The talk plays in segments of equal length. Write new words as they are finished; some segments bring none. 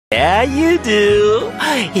Yeah, you do.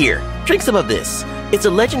 Here, drink some of this. It's a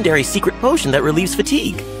legendary secret potion that relieves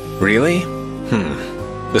fatigue. Really?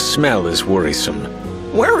 The smell is worrisome.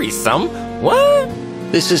 Worrisome? What?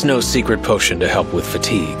 This is no secret potion to help with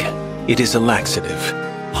fatigue. It is a laxative.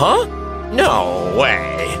 Huh? No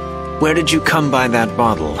way. Where did you come by that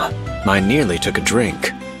bottle? I nearly took a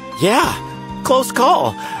drink. Yeah, close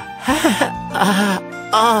call.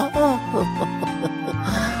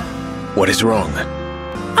 What is wrong?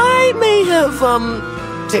 I may have,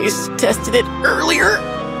 tested it earlier.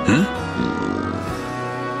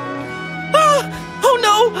 Oh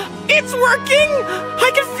no! It's working!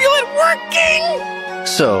 I can feel it working!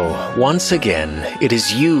 So, once again, it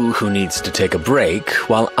is you who needs to take a break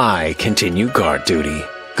while I continue guard duty.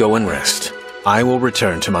 Go and rest. I will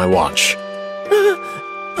return to my watch.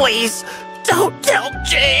 Please, don't tell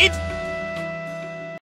Jade!